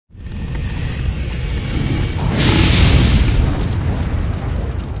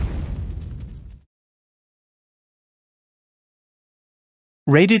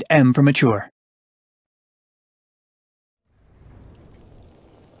Rated M for mature.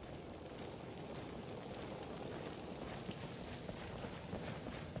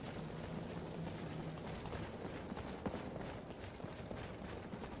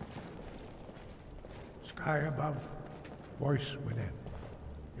 Sky above, voice within.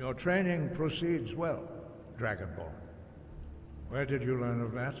 Your training proceeds well, Dragonborn. Where did you learn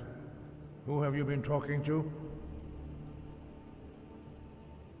of that? Who have you been talking to?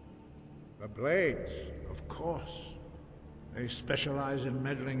 The Blades, of course. They specialize in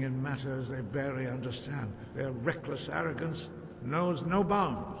meddling in matters they barely understand. Their reckless arrogance knows no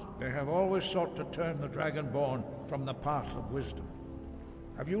bounds. They have always sought to turn the Dragonborn from the path of wisdom.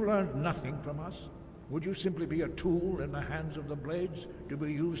 Have you learned nothing from us? Would you simply be a tool in the hands of the Blades to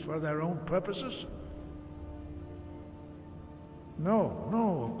be used for their own purposes? No,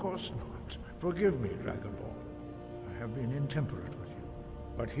 no, of course not. Forgive me, Dragonborn. I have been intemperate with you.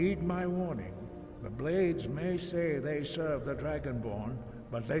 But heed my warning. The Blades may say they serve the Dragonborn,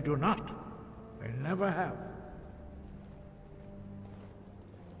 but they do not. They never have.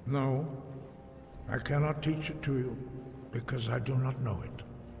 No, I cannot teach it to you, because I do not know it.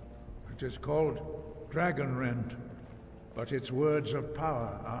 It is called Dragonrend, but its words of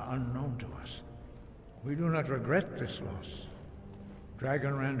power are unknown to us. We do not regret this loss.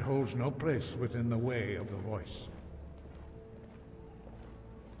 Dragonrend holds no place within the way of the voice.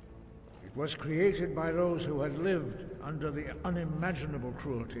 It was created by those who had lived under the unimaginable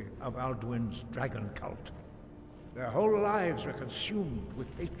cruelty of Alduin's dragon cult. Their whole lives were consumed with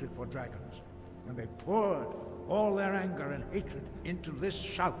hatred for dragons, and they poured all their anger and hatred into this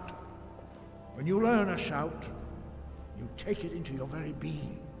shout. When you learn a shout, you take it into your very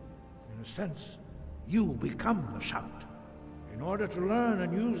being. In a sense, you become the shout. In order to learn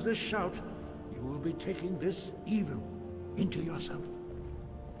and use this shout, you will be taking this evil into yourself.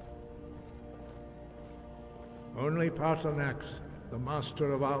 Only Paarthurnax, the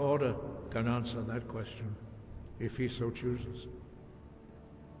master of our order, can answer that question, if he so chooses.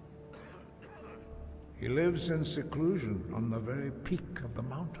 He lives in seclusion on the very peak of the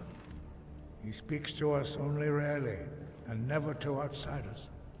mountain. He speaks to us only rarely, and never to outsiders.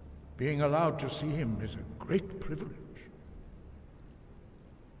 Being allowed to see him is a great privilege.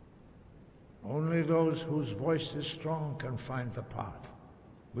 Only those whose voice is strong can find the path.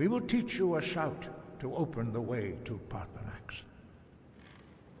 We will teach you a shout to open the way to Paarthurnax.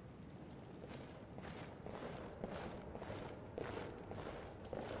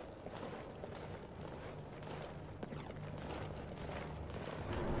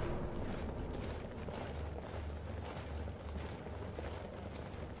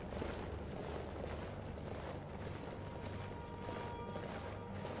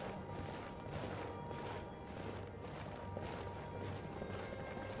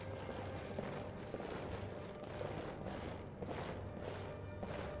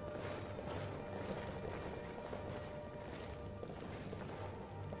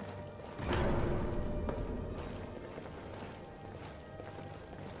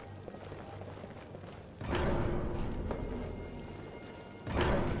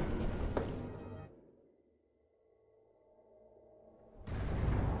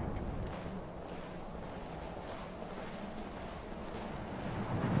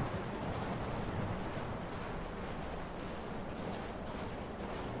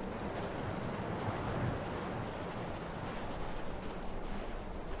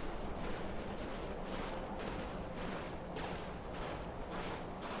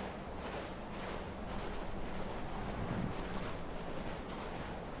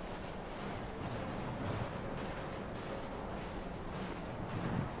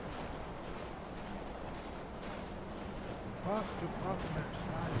 The path to Paarthurnax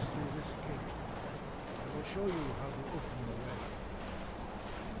lies through this gate. I will show you how to open the way.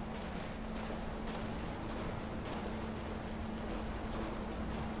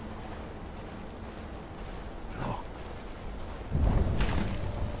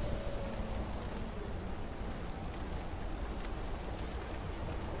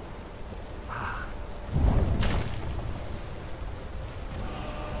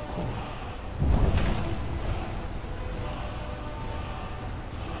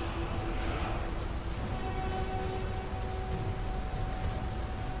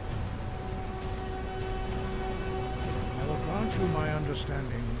 To my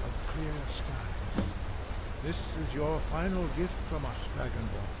understanding of clear skies. This is your final gift from us,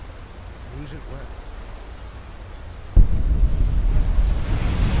 Dragonborn. Use it well.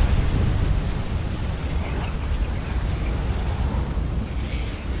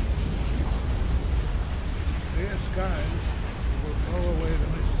 Clear skies will blow away the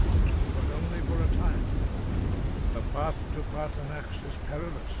is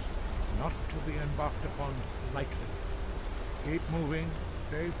perilous, not to be embarked upon lightly. Keep moving,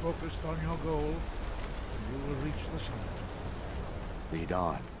 stay focused on your goal, and you will reach the summit. Lead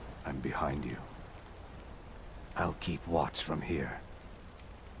on. I'm behind you. I'll keep watch from here.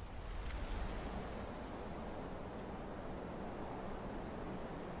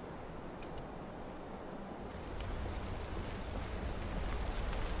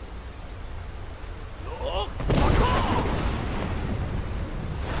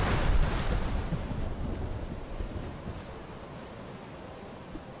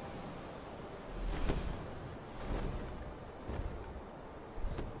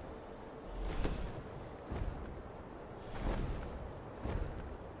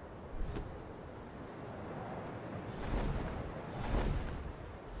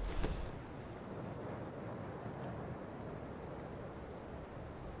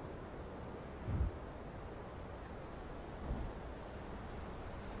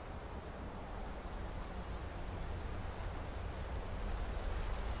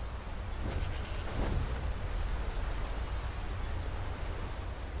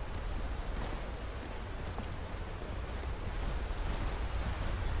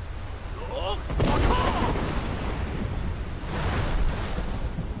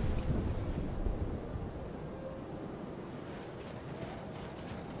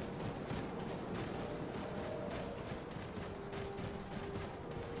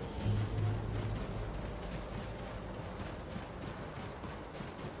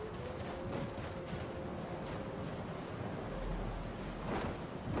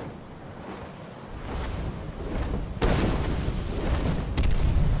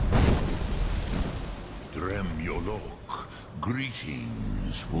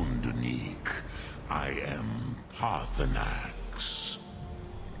 Greetings, Wunderneek. I am Parthenax.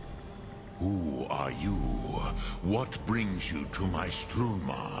 Who are you? What brings you to my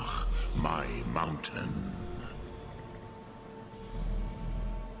Strunmach, my mountain?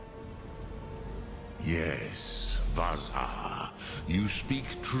 Yes, Vaza. You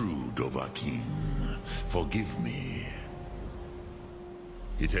speak true, Dovahkiin. Forgive me.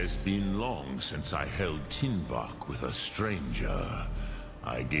 It has been long since I held Tinvak with a stranger.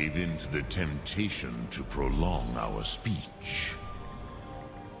 I gave in to the temptation to prolong our speech.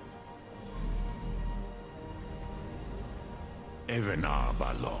 Evenar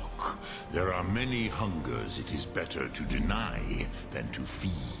Balok, there are many hungers it is better to deny than to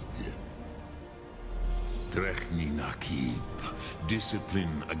feed. Drechni Nakib,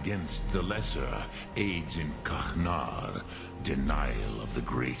 discipline against the lesser aids in Kachnar, denial of the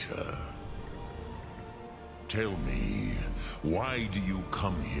greater. Tell me, why do you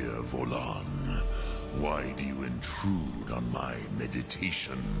come here, Volan? Why do you intrude on my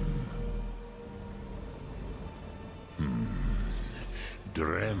meditation?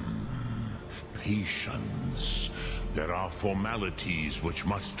 Drem, patience. There are formalities which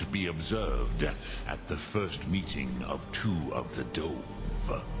must be observed at the first meeting of two of the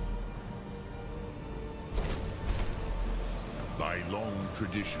Dove. By long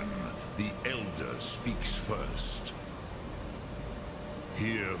tradition, the Elder speaks first.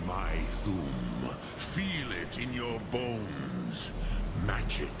 Hear my Thum. Feel it in your bones.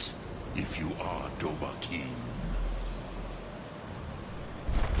 Match it if you are Dovahkiin.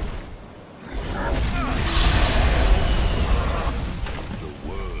 The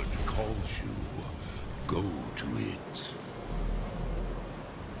word calls you. Go to it.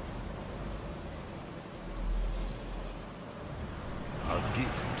 A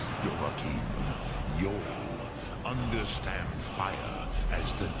gift, Dovahkiin. You'll understand fire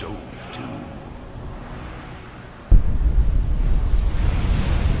as the Dove do.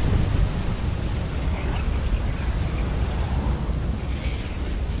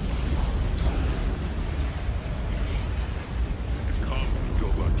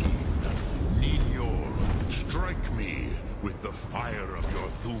 With the fire of your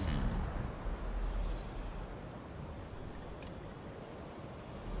Thum.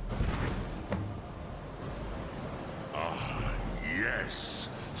 Ah, yes.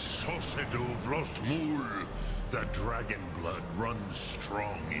 Sosedo Vlostmul. The dragon blood runs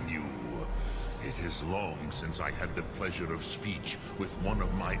strong in you. It is long since I had the pleasure of speech with one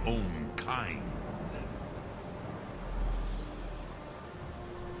of my own kind.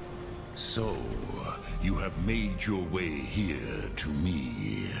 So, you have made your way here to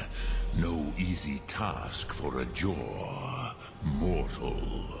me. No easy task for a Jor,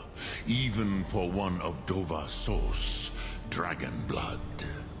 mortal. Even for one of Dovahsos, dragon blood.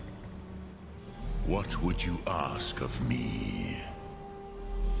 What would you ask of me?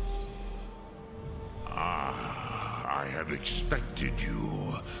 Ah, I have expected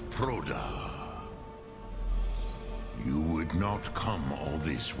you, Proda. You would not come all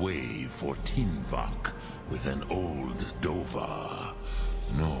this way for Tinvak with an old Dova.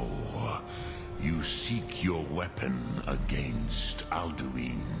 No, you seek your weapon against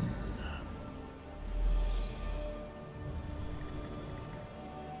Alduin.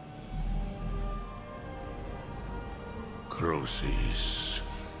 Crosis,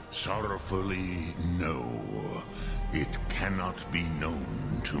 sorrowfully, no. It cannot be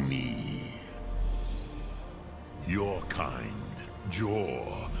known to me. Your kind,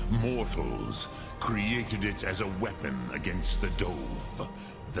 Jor, mortals, created it as a weapon against the Dove,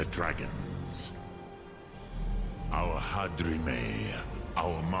 the dragons. Our Hadrime,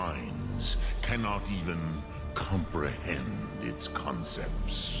 our minds, cannot even comprehend its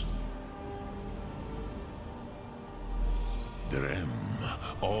concepts. Drem,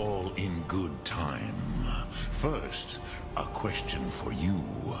 all in good time. First, a question for you.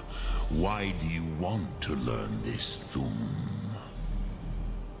 Why do you want to learn this Thum?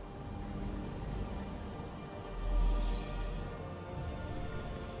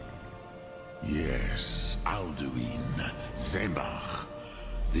 Yes, Alduin, Zemach,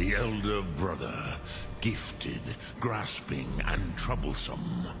 the elder brother, gifted, grasping, and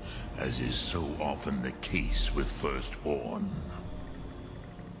troublesome, as is so often the case with Firstborn.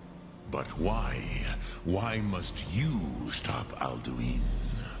 But why? Why must you stop Alduin?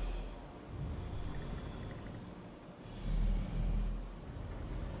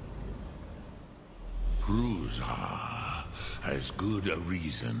 Prusa, as good a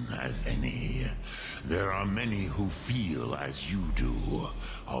reason as any. There are many who feel as you do,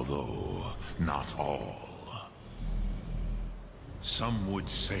 although not all. Some would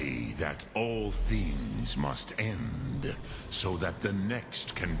say that all things must end, so that the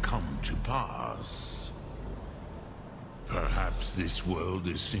next can come to pass. Perhaps this world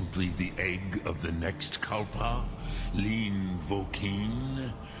is simply the egg of the next Kalpa, Lin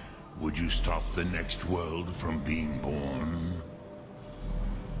Vokin. Would you stop the next world from being born?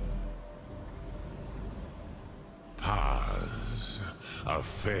 Paz, a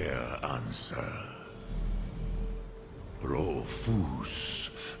fair answer.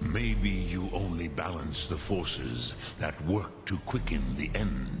 Rofus, maybe you only balance the forces that work to quicken the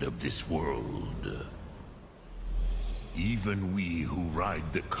end of this world. Even we who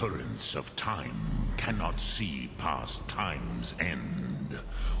ride the currents of time cannot see past time's end.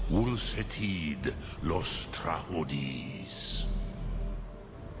 Wulsetid los trahodis.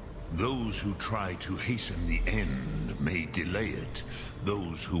 Those who try to hasten the end may delay it.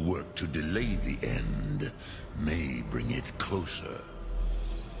 Those who work to delay the end may bring it closer.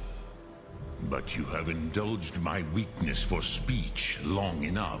 But you have indulged my weakness for speech long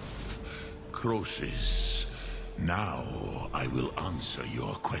enough. Crosis, now I will answer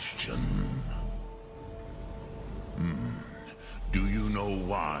your question. Do you know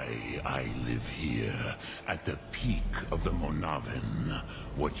why I live here, at the peak of the Monavin,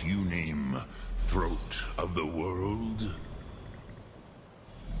 what you name Throat of the World?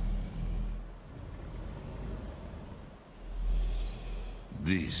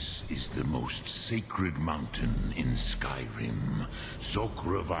 This is the most sacred mountain in Skyrim,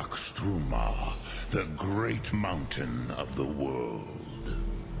 Zokravak Struma, the great mountain of the world.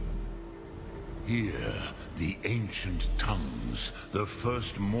 Here, the ancient tongues, the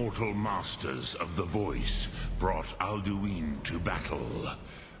first mortal masters of the voice, brought Alduin to battle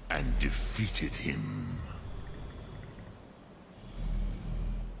and defeated him.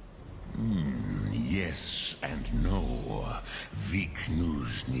 Yes and no.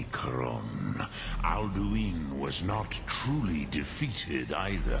 Viknusnikron. Alduin was not truly defeated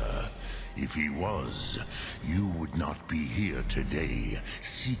either. If he was, you would not be here today,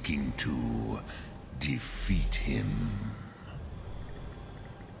 seeking to defeat him.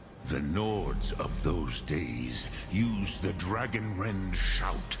 The Nords of those days used the Dragonrend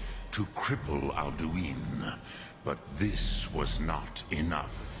shout to cripple Alduin, but this was not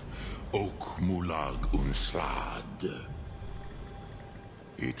enough. Ok Mulag Unslad.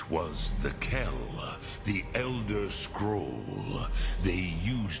 It was the Kell, the Elder Scroll. They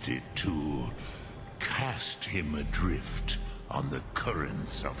used it to cast him adrift on the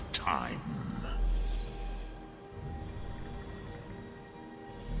currents of time.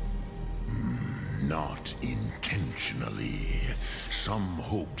 Not intentionally. Some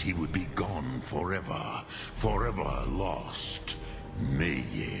hoped he would be gone forever, forever lost.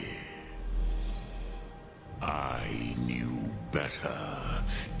 Meye. I knew better.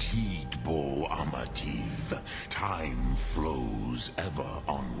 Tidbo Amativ. Time flows ever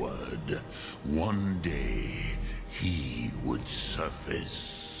onward. One day, he would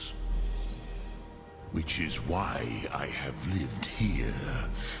surface. Which is why I have lived here.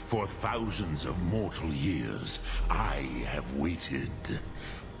 For thousands of mortal years, I have waited.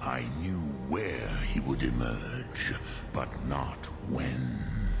 I knew where he would emerge, but not when.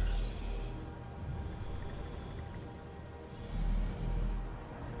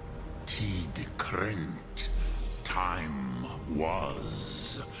 Tid Krent. Time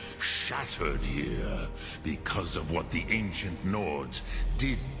was shattered here because of what the ancient Nords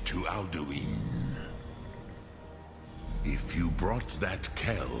did to Alduin. If you brought that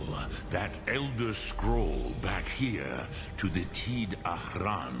Kell, that Elder Scroll back here to the Tid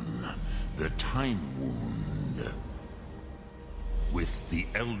Ahran, the Time Wound, with the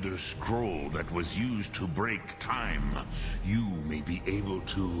Elder Scroll that was used to break time, you may be able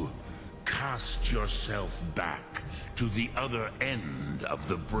to cast yourself back to the other end of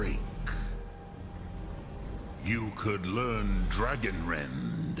the break. You could learn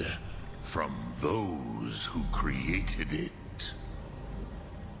Dragonrend from those who created it.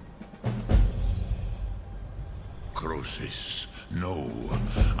 Crosis, no.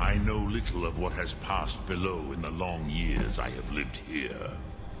 I know little of what has passed below in the long years I have lived here.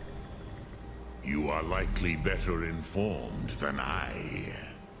 You are likely better informed than I.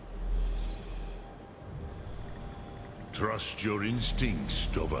 Trust your instincts,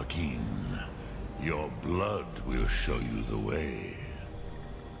 Dovahkiin. Your blood will show you the way.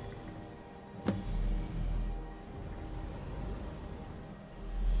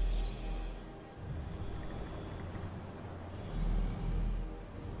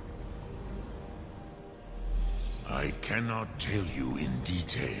 I cannot tell you in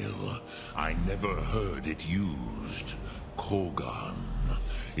detail. I never heard it used. Kogan.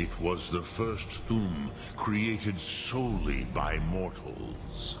 It was the first Thum created solely by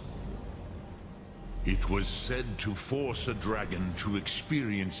mortals. It was said to force a dragon to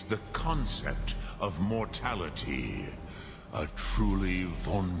experience the concept of mortality. A truly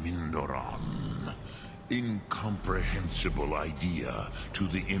von Mindoran. Incomprehensible idea to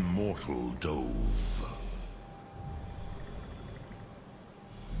the immortal Dove.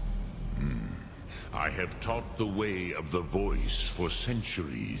 I have taught the way of the voice for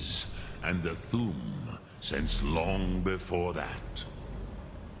centuries, and the Thum since long before that.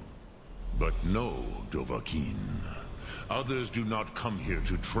 But no, Dovahkiin. Others do not come here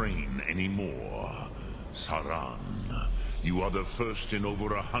to train anymore. Saran, you are the first in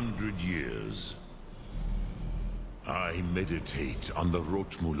over 100 years. I meditate on the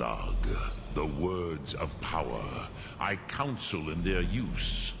Rotmulag, the words of power. I counsel in their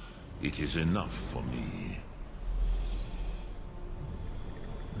use. It is enough for me.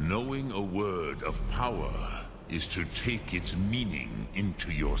 Knowing a word of power is to take its meaning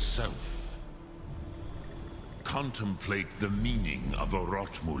into yourself. Contemplate the meaning of a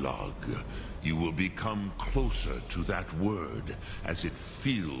Rotmulag. You will become closer to that word as it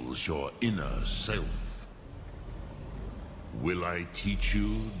fills your inner self. Will I teach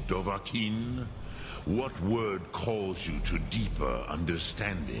you, Dovahkiin? What word calls you to deeper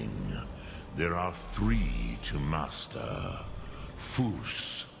understanding? There are 3 to master.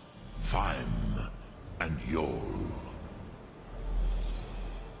 Fus, Faim, and Yol.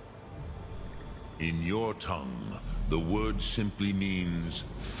 In your tongue, the word simply means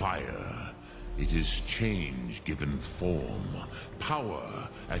fire. It is change given form, power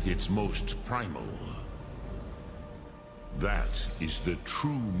at its most primal. That is the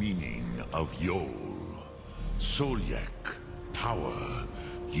true meaning of Yol. Solyek, power.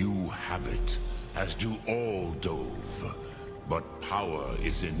 You have it, as do all Dove. But power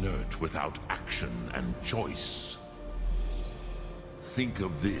is inert without action and choice. Think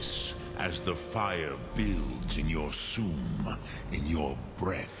of this as the fire builds in your Sum, in your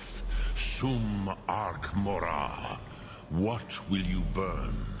breath. Sum Ark Mora. What will you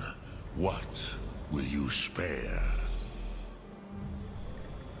burn? What will you spare?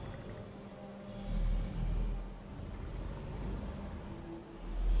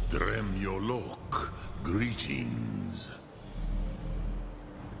 Dremyolok, greetings.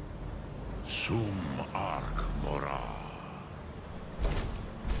 Sum Ark Mora.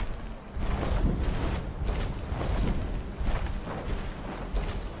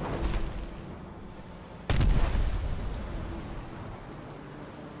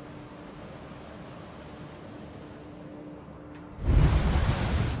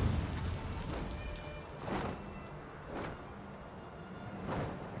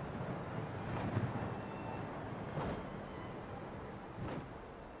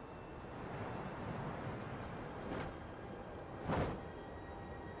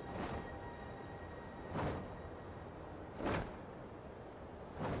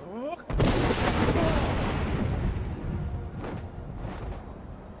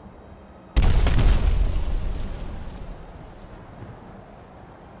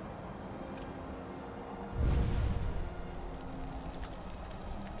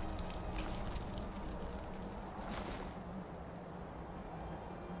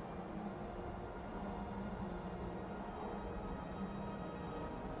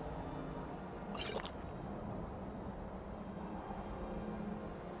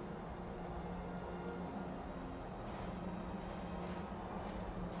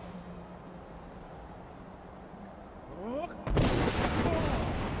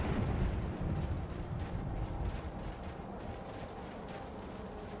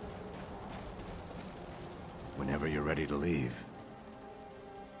 Whenever you're ready to leave,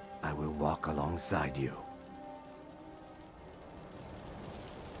 I will walk alongside you.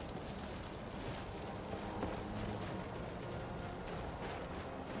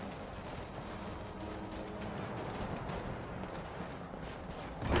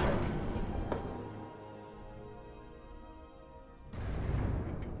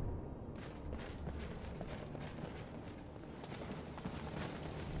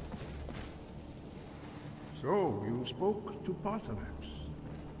 So, you spoke to Paarthurnax.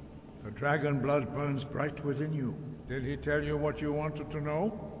 The dragon blood burns bright within you. Did he tell you what you wanted to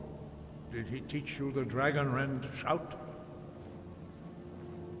know? Did he teach you the dragon rend shout?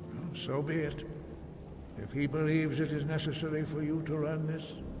 Well, so be it. If he believes it is necessary for you to learn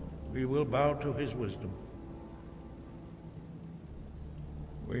this, we will bow to his wisdom.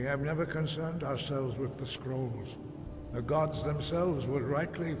 We have never concerned ourselves with the scrolls. The gods themselves would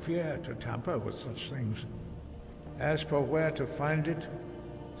rightly fear to tamper with such things. As for where to find it,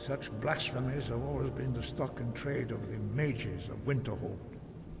 such blasphemies have always been the stock and trade of the mages of Winterhold.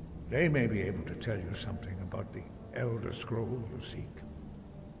 They may be able to tell you something about the Elder Scroll you seek.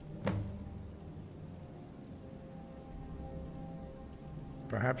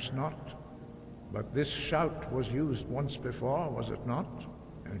 Perhaps not. But this shout was used once before, was it not?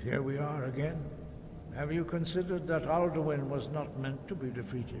 And here we are again. Have you considered that Alduin was not meant to be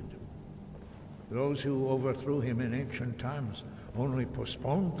defeated? Those who overthrew him in ancient times only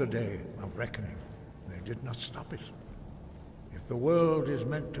postponed the day of reckoning. They did not stop it. If the world is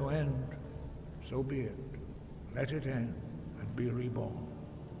meant to end, so be it. Let it end and be reborn.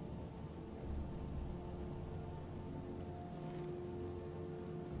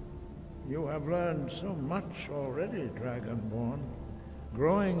 You have learned so much already, Dragonborn.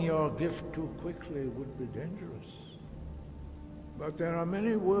 Growing your gift too quickly would be dangerous. But there are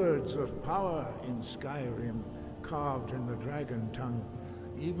many words of power in Skyrim, carved in the dragon tongue.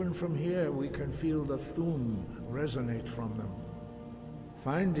 Even from here we can feel the Thu'um resonate from them.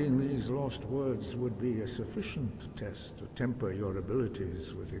 Finding these lost words would be a sufficient test to temper your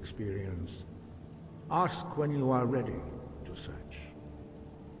abilities with experience. Ask when you are ready to search.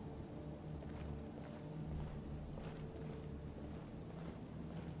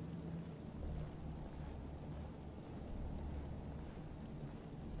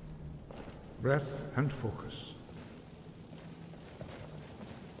 Breath and focus.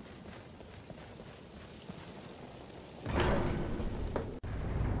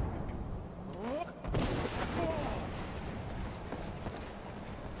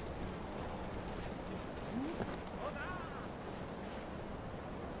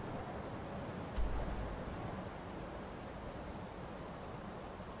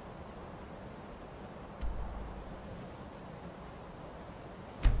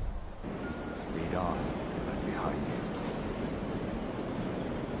 Lead on. I'm behind you.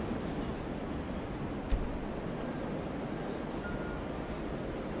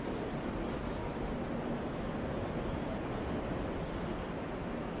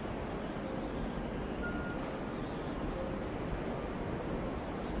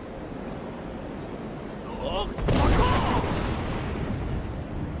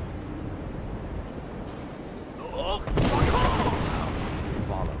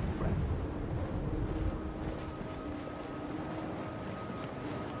 Follow, friend.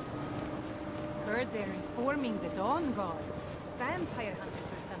 Heard they're informing the Dawn Guard. Vampire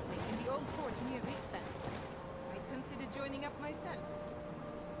hunters or something in the old fort near Opethfeldt. I'd consider joining up myself.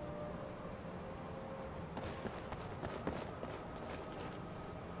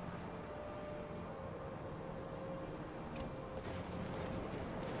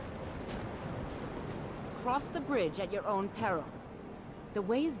 Cross the bridge at your own peril. The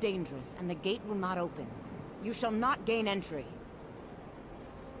way is dangerous, and the gate will not open. You shall not gain entry.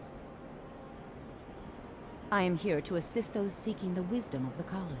 I am here to assist those seeking the wisdom of the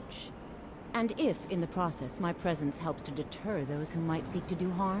college. And if, in the process, my presence helps to deter those who might seek to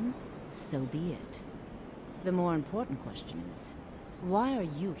do harm, so be it. The more important question is, why are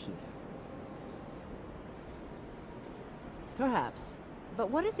you here? Perhaps, but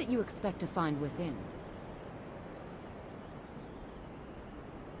what is it you expect to find within?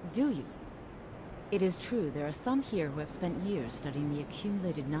 Do you? It is true there are some here who have spent years studying the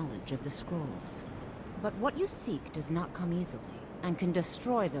accumulated knowledge of the scrolls. But what you seek does not come easily, and can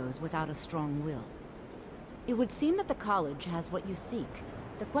destroy those without a strong will. It would seem that the college has what you seek.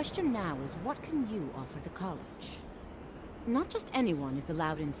 The question now is, what can you offer the college? Not just anyone is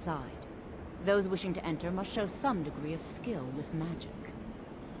allowed inside. Those wishing to enter must show some degree of skill with magic.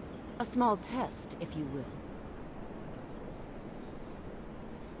 A small test, if you will.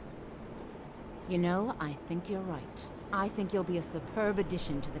 You know, I think you're right. I think you'll be a superb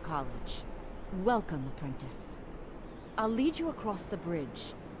addition to the college. Welcome, apprentice. I'll lead you across the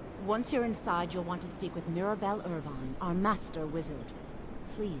bridge. Once you're inside, you'll want to speak with Mirabelle Irvine, our master wizard.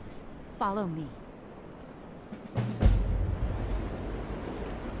 Please, follow me.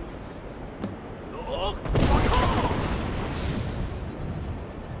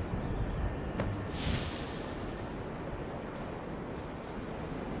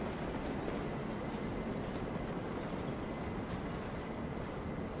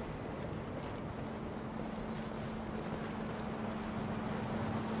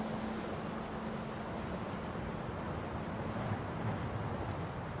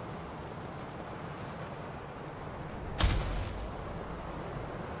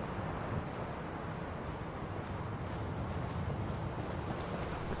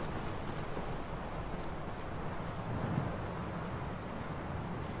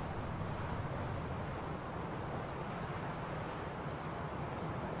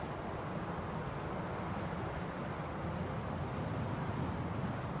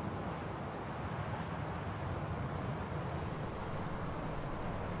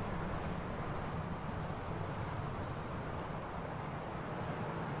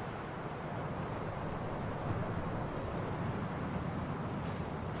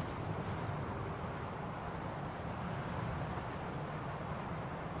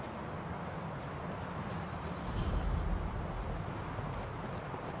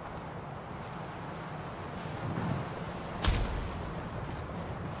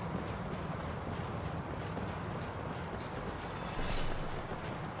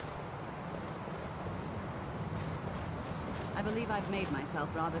 I believe I've made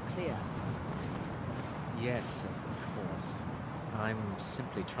myself rather clear. Yes, of course. I'm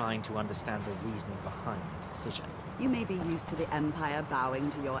simply trying to understand the reasoning behind the decision. You may be used to the Empire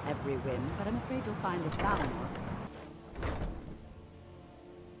bowing to your every whim, but I'm afraid you'll find that Balnor...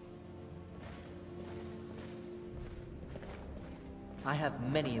 I have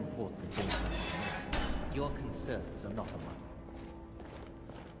many important things to do. Your concerns are not among them.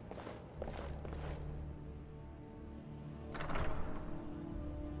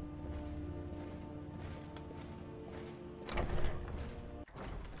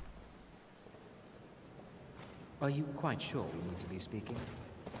 Are you quite sure we need to be speaking?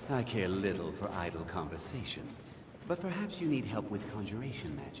 I care little for idle conversation, but perhaps you need help with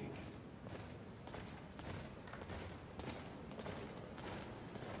conjuration magic.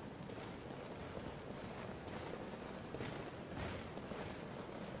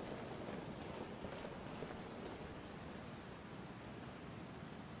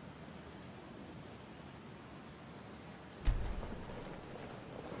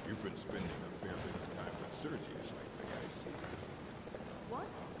 You've been spending a fair bit of time with Sergius lately, I see. What?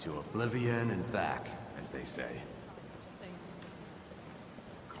 To oblivion and back, as they say.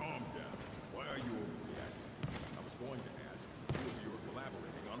 Calm down. Why are you overreacting? I was going to ask if two of you are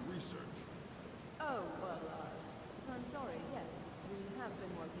collaborating on research. Oh, well, I'm sorry, yes. We have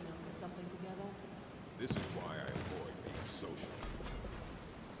been working on something together. This is why I avoid being social.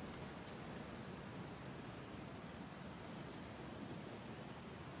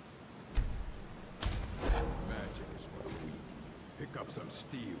 Magic is for the weak. Pick up some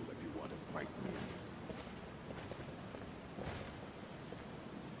steel if you want to fight me.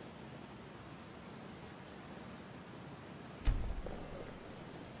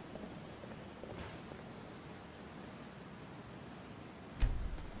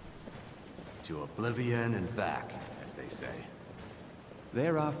 To oblivion and back, as they say.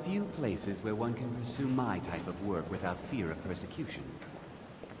 There are few places where one can pursue my type of work without fear of persecution.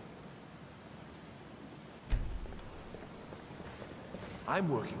 I'm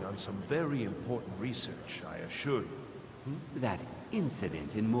working on some very important research, I assure you. That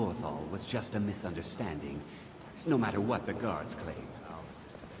incident in Morthal was just a misunderstanding, no matter what the guards claim. Ours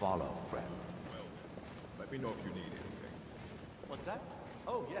is to follow, friend. Well, let me know if you need anything. What's that?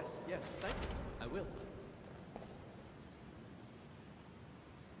 Oh, yes, thank you. I will.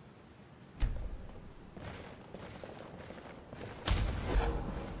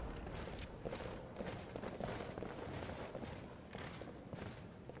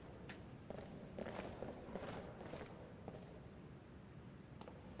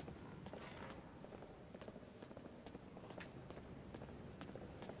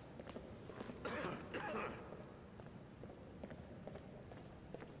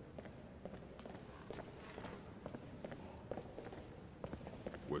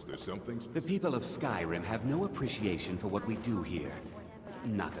 Was there something The specific? people of Skyrim have no appreciation for what we do here.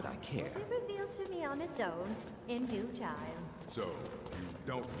 Not that I care. Will be revealed to me on its own, in due time. So, you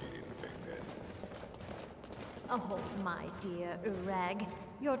don't need anything then? Oh, my dear Urag,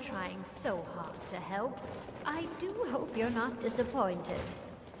 you're trying so hard to help. I do hope you're not disappointed.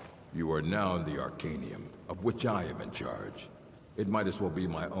 You are now in the Arcanium, of which I am in charge. It might as well be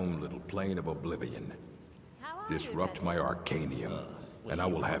my own little plane of oblivion. Disrupt my Arcanium, and I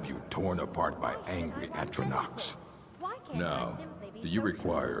will have you torn apart by angry Atronachs. Now, do you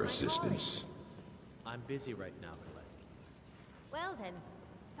require assistance? I'm busy right now, Colette. Well then,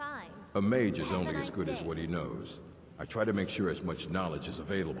 fine. A mage is only as good as what he knows. I try to make sure as much knowledge is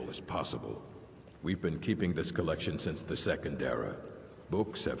available as possible. We've been keeping this collection since the Second Era.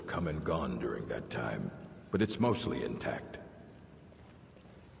 Books have come and gone during that time, but it's mostly intact.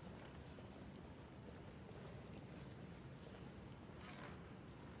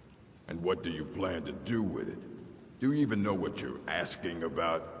 And what do you plan to do with it? Do you even know what you're asking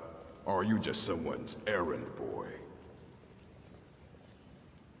about? Or are you just someone's errand boy?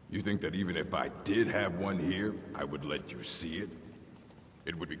 You think that even if I did have one here, I would let you see it?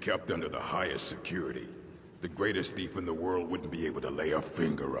 It would be kept under the highest security. The greatest thief in the world wouldn't be able to lay a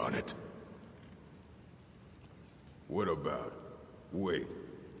finger on it. What about? Wait,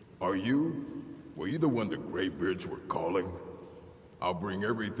 were you the one the Greybeards were calling? I'll bring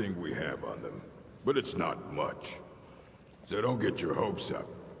everything we have on them, but it's not much. So don't get your hopes up.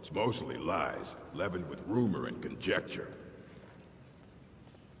 It's mostly lies, leavened with rumor and conjecture.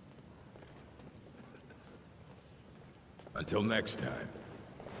 Until next time.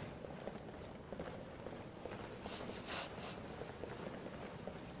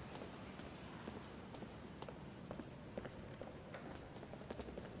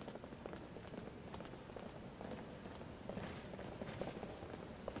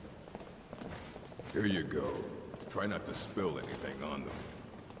 Here you go. Try not to spill anything on them.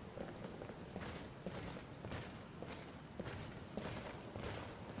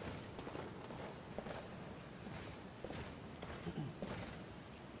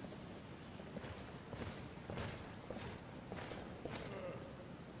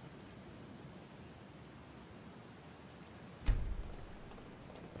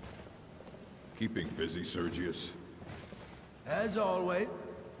 Keeping busy, Sergius? As always.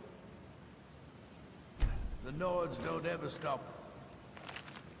 The Nords don't ever stop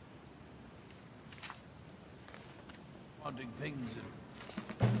wanting things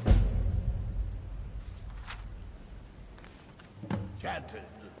enchanted.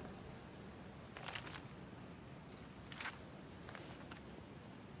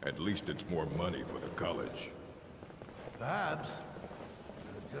 At least it's more money for the college. Perhaps.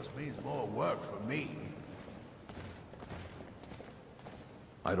 It just means more work for me.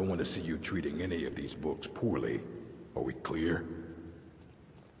 I don't want to see you treating any of these books poorly. Are we clear?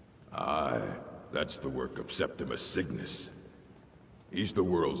 Aye, that's the work of Septimus Signus. He's the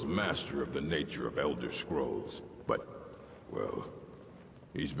world's master of the nature of Elder Scrolls, but, well,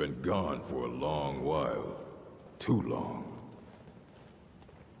 he's been gone for a long while. Too long.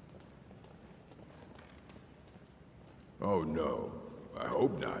 Oh no, I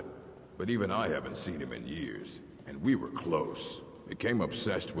hope not. But even I haven't seen him in years, and we were close. Became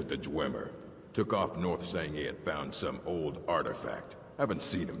obsessed with the Dwemer. Took off north saying he had found some old artifact. Haven't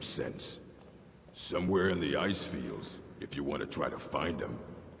seen him since. Somewhere in the ice fields, if you want to try to find him.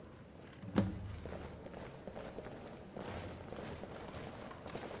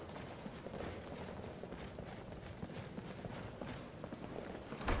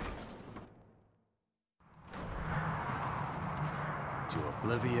 To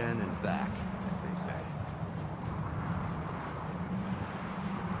oblivion and back, as they say.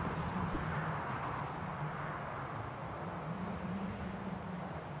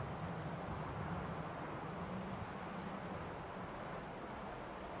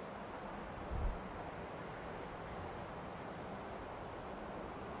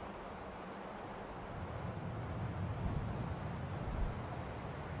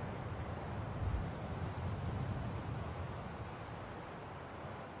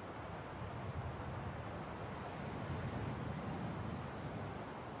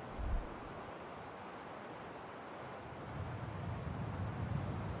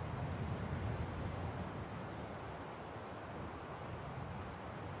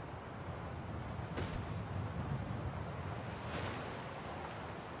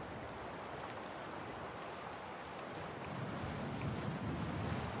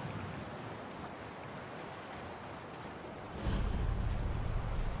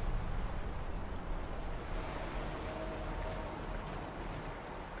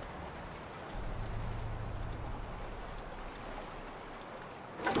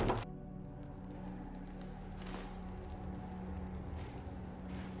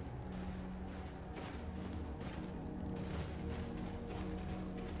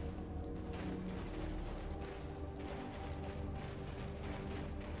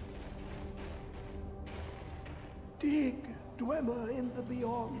 Dig, Dwemer in the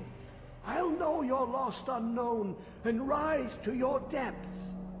beyond. I'll know your lost unknown and rise to your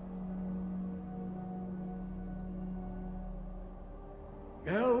depths.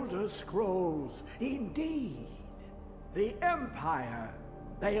 Elder Scrolls, indeed. The Empire.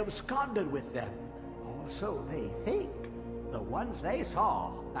 They absconded with them. Or so they think. The ones they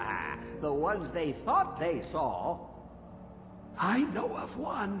saw. The ones they thought they saw. I know of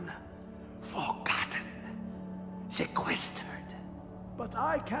one. Forgotten. Sequestered. But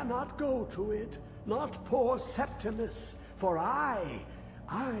I cannot go to it, not poor Septimus, for I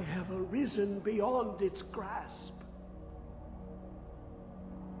have arisen beyond its grasp.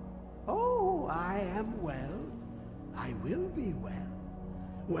 Oh, I am well. I will be well.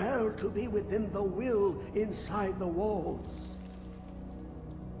 Well to be within the will inside the walls.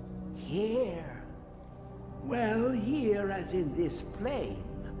 Here. Well, here as in this plain.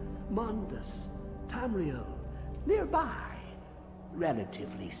 Mundus, Tamriel, nearby.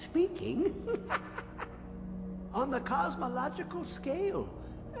 Relatively speaking. On the cosmological scale,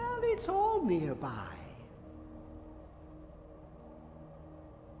 well, it's all nearby.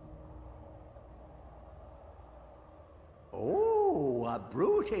 Oh, a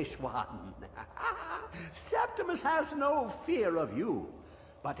brutish one. Septimus has no fear of you,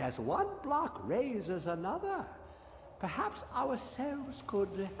 but as one block raises another, perhaps ourselves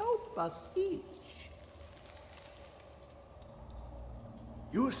could help us each.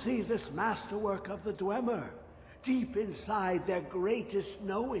 You see this masterwork of the Dwemer, deep inside their greatest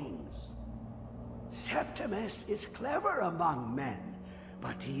knowings. Septimus is clever among men,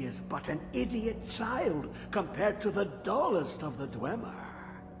 but he is but an idiot child compared to the dullest of the Dwemer.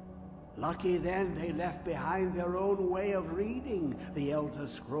 Lucky then they left behind their own way of reading the Elder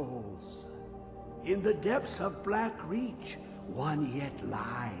Scrolls. In the depths of Black Reach, one yet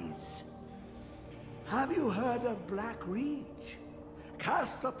lies. Have you heard of Black Reach?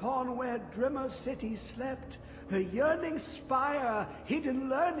 Cast upon where Drimmer's city slept, the yearning spire hidden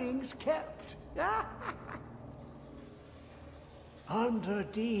learnings kept. Under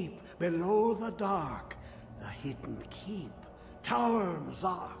deep, below the dark, the hidden keep, Tower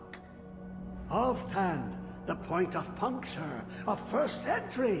Mzark. Oftan, the point of puncture, of first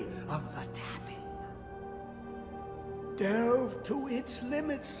entry, of the tapping. Delve to its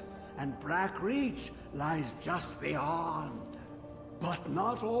limits, and Black Reach lies just beyond. But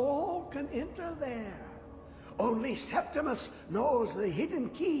not all can enter there. Only Septimus knows the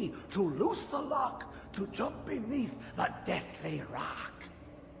hidden key to loose the lock, to jump beneath the deathly rock.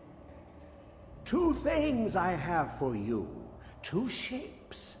 Two things I have for you. Two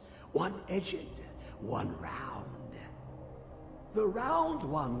shapes. One edged, one round. The round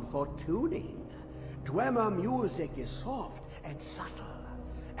one for tuning. Dwemer music is soft and subtle,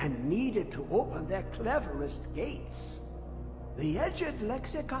 and needed to open their cleverest gates. The edged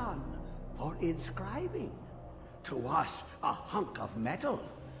lexicon for inscribing. To us, a hunk of metal.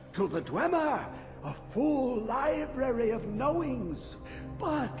 To the Dwemer, a full library of knowings,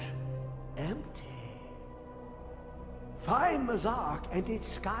 but empty. Find Mzark and its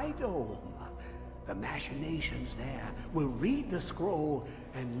sky dome. The machinations there will read the scroll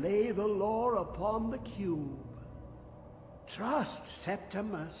and lay the lore upon the cube. Trust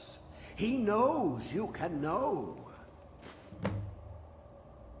Septimus. He knows you can know.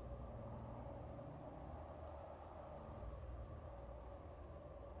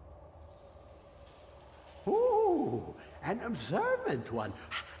 Ooh, an observant one.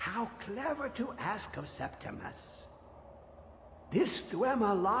 How clever to ask of Septimus. This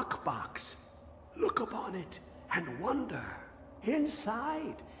Dwemer lockbox. Look upon it and wonder.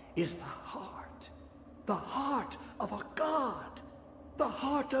 Inside is the heart of a god, the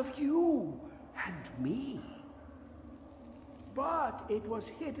heart of you and me. But it was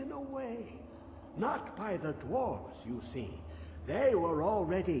hidden away, not by the dwarves, you see. They were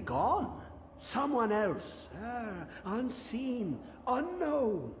already gone. Someone else, unseen,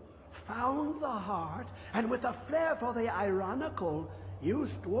 unknown, found the heart, and with a flair for the ironical,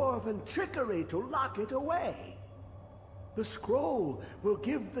 used dwarven trickery to lock it away. The scroll will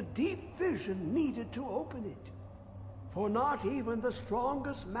give the deep vision needed to open it. For not even the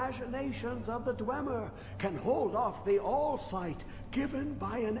strongest machinations of the Dwemer can hold off the all-sight given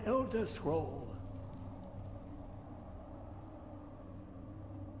by an Elder Scroll.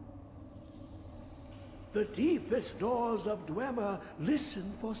 The deepest doors of Dwemer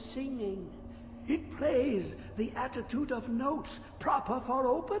listen for singing. It plays the attitude of notes proper for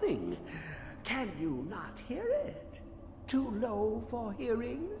opening. Can you not hear it? Too low for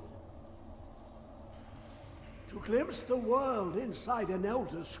hearings? To glimpse the world inside an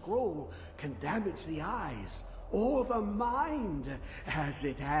Elder Scroll can damage the eyes or the mind, as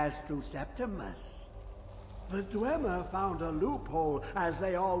it has to Septimus. The Dwemer found a loophole, as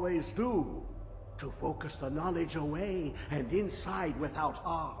they always do, to focus the knowledge away and inside without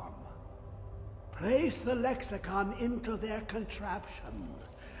harm. Place the lexicon into their contraption,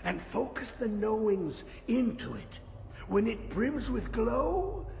 and focus the knowings into it. When it brims with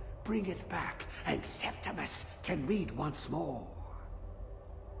glow, bring it back, and Septimus can read once more.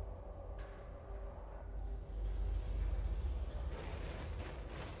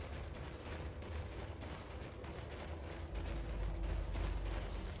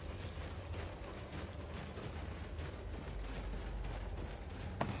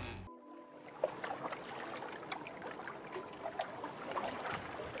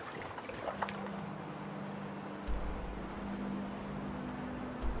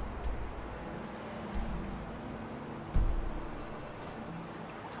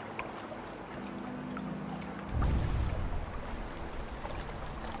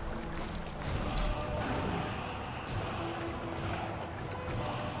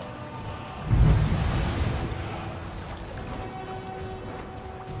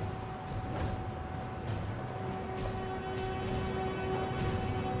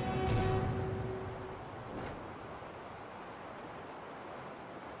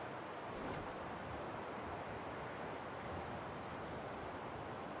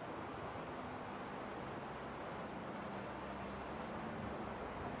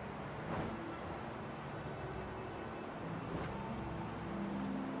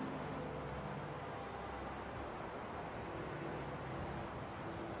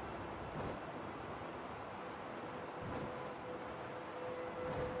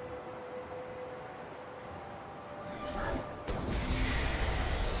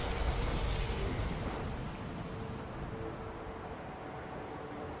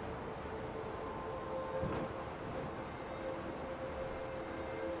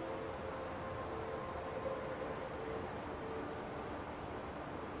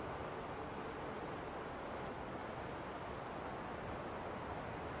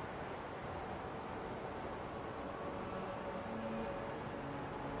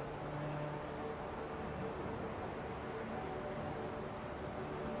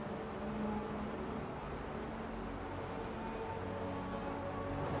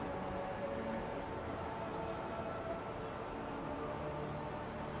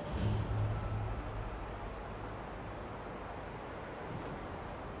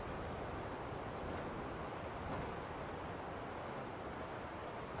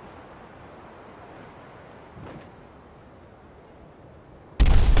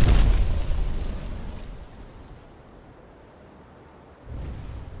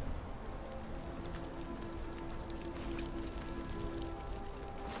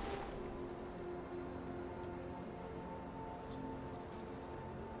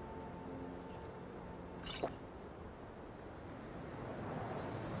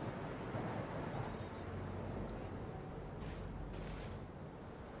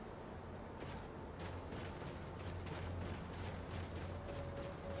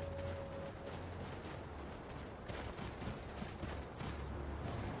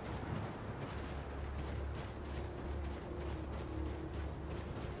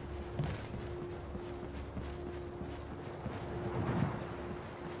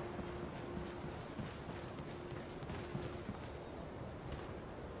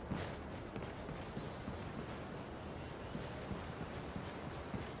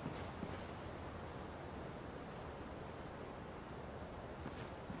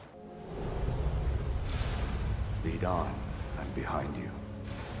 Lead on. I'm behind you.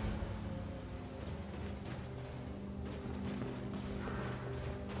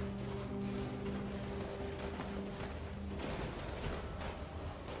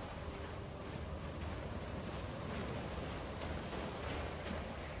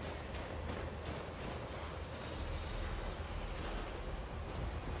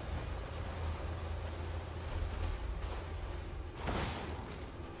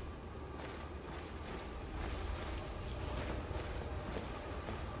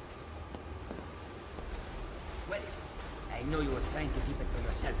 I know you were trying to keep it for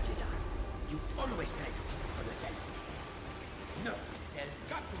yourself, Cesar. You always try to keep it for yourself. No, there's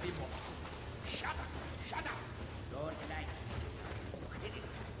got to be more. Shut up! Shut up! Don't like it, Cesar.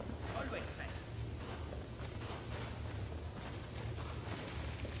 Always try.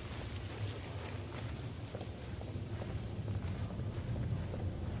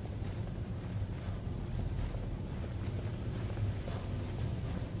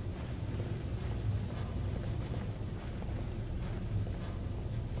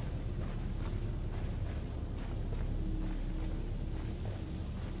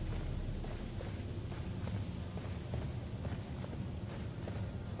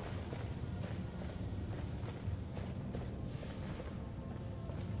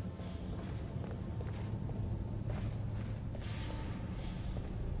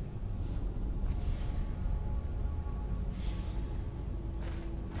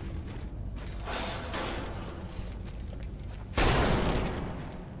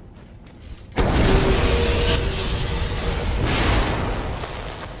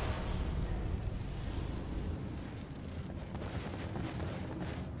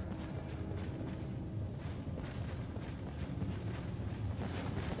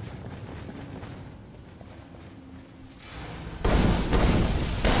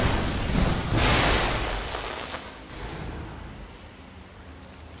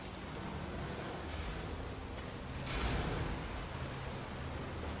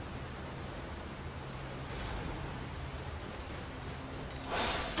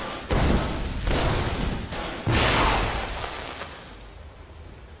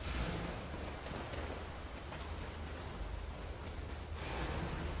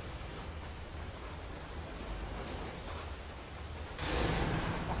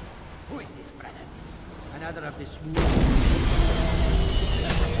 this, brother. Another of the smooth.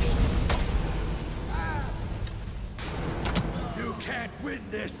 You can't win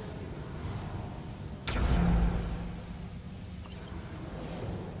this!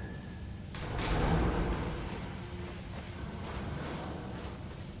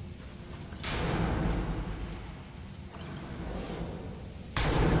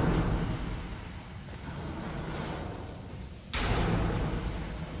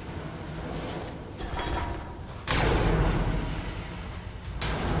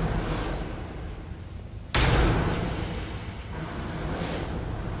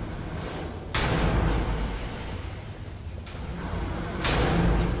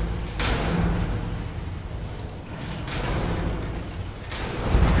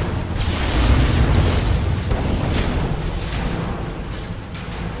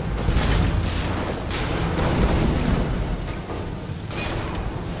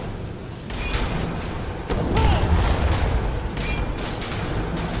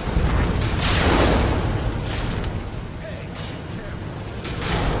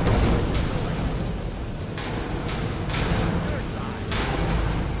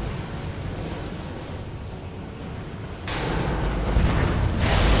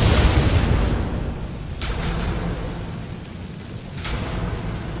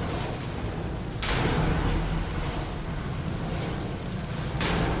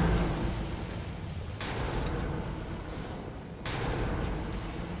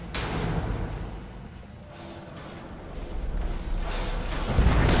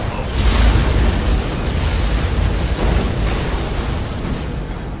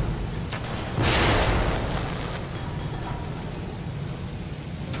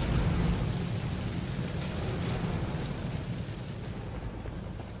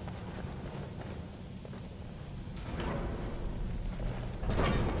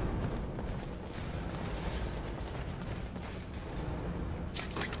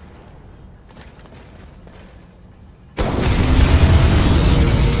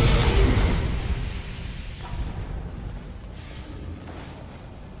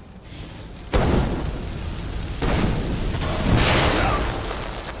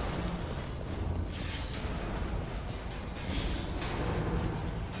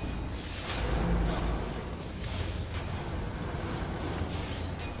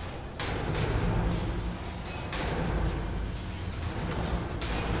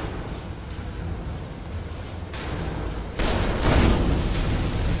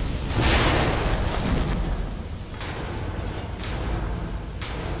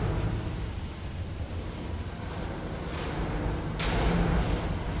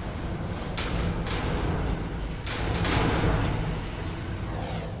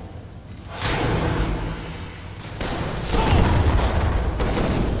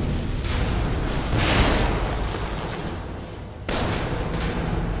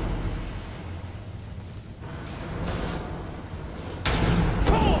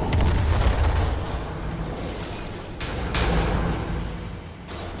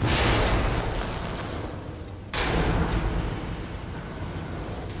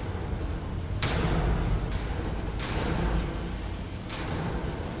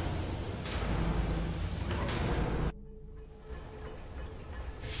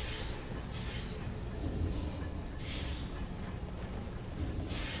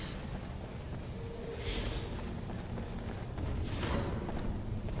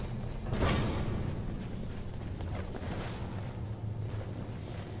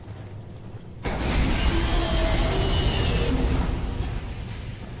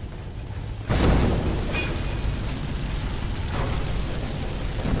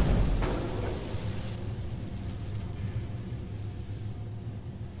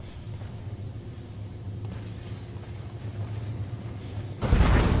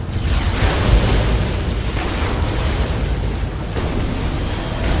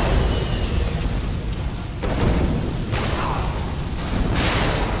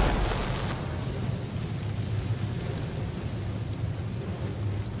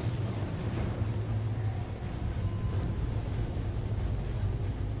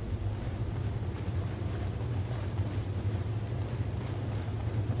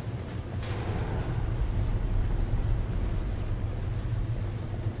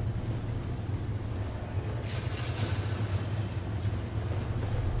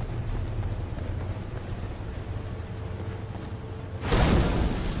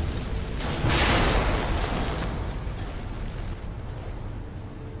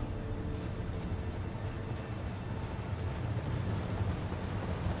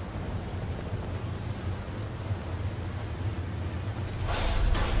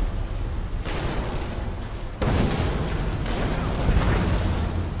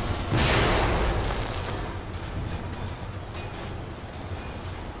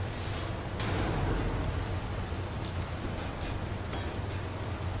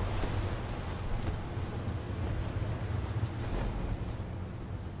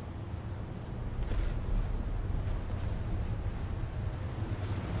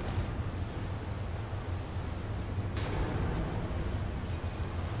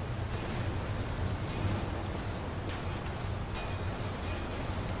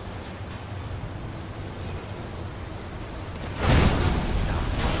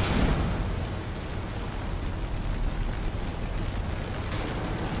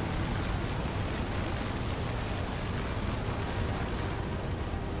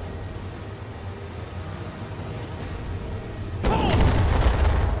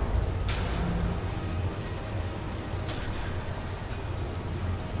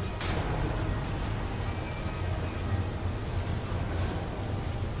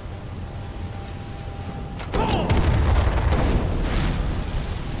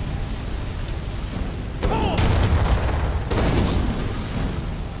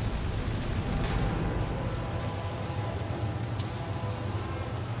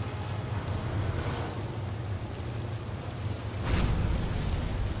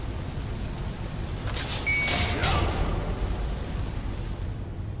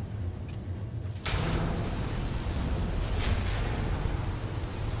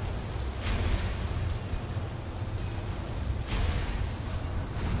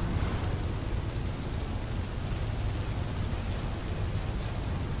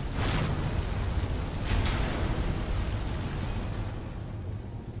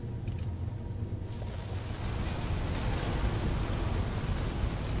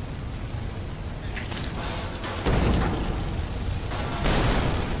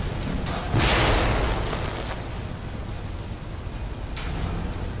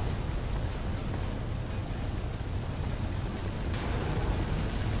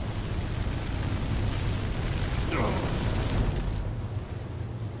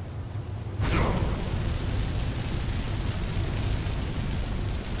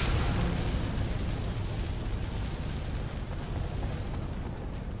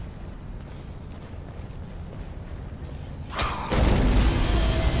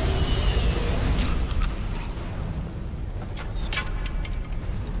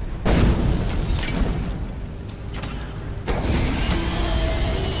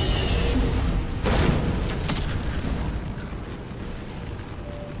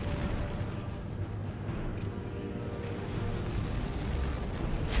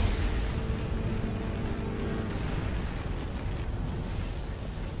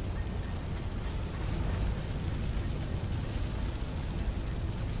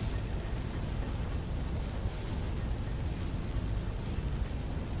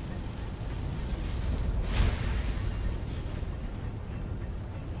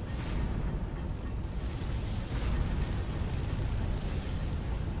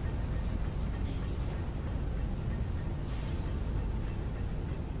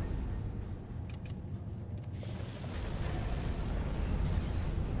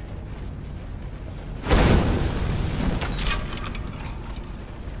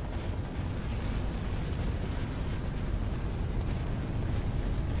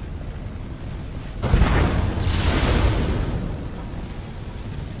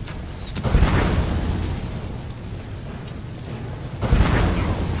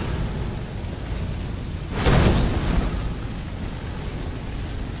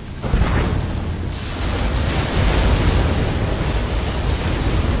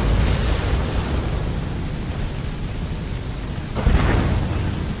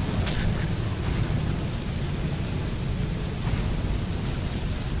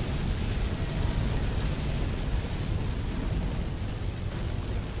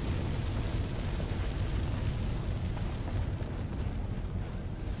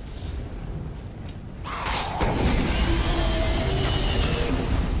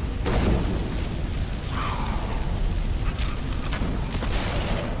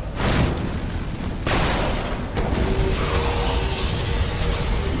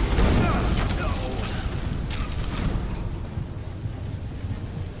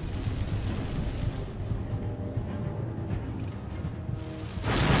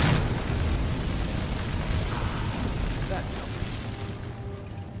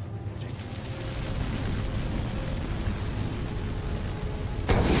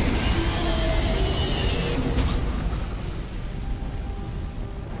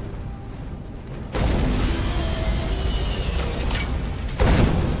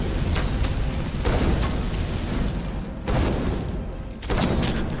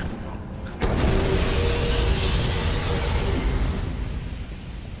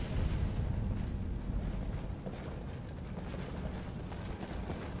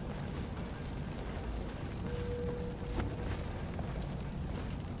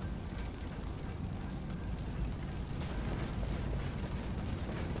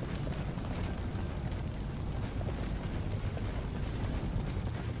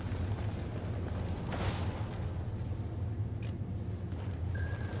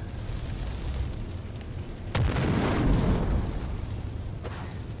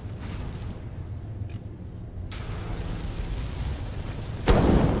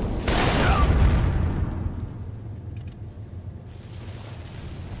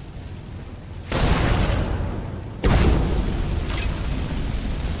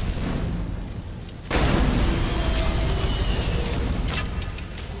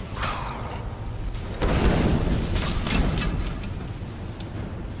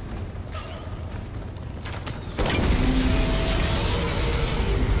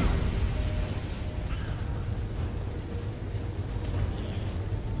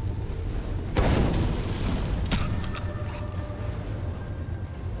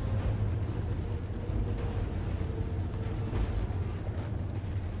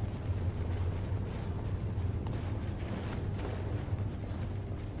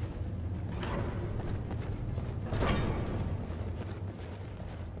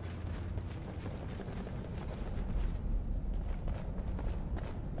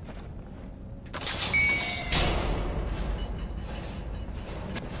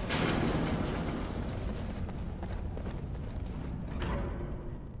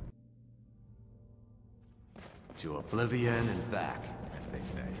 To oblivion and back, as they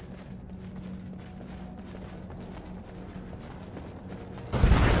say.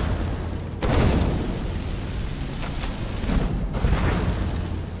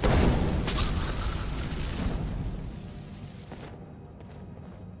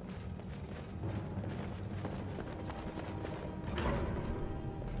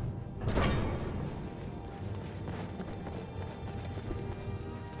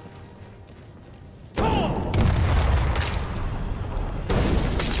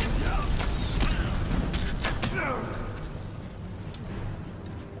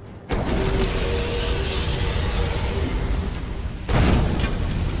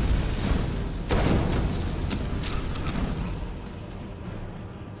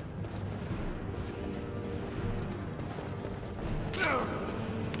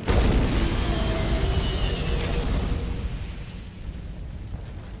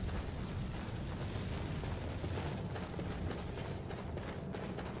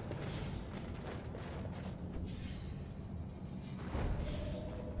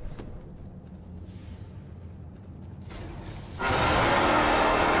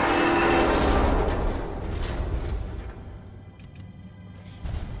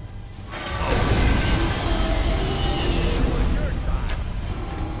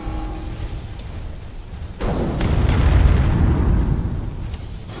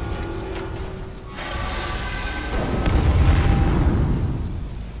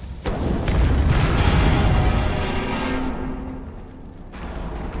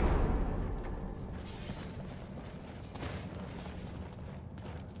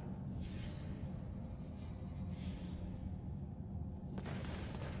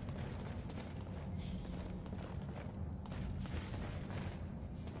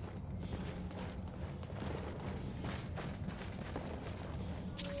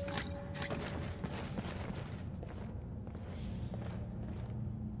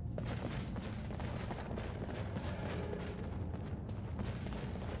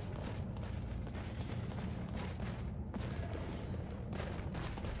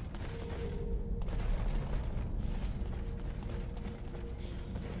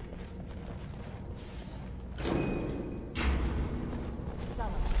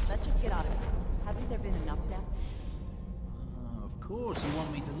 Let's just get out of here. Hasn't there been enough death? Of course you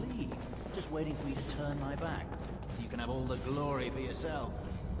want me to leave. Just waiting for me to turn my back, so you can have all the glory for yourself.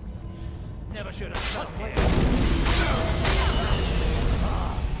 Never should have come here.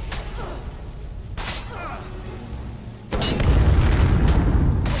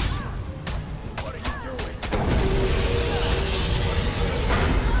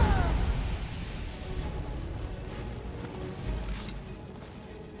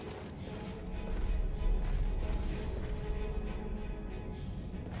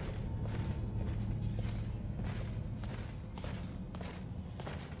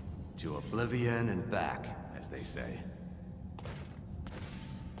 To oblivion and back, as they say.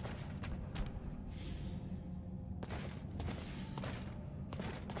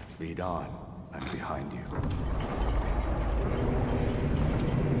 Lead on. I'm behind you.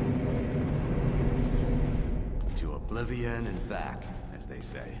 To oblivion and back, as they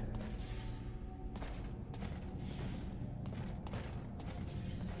say.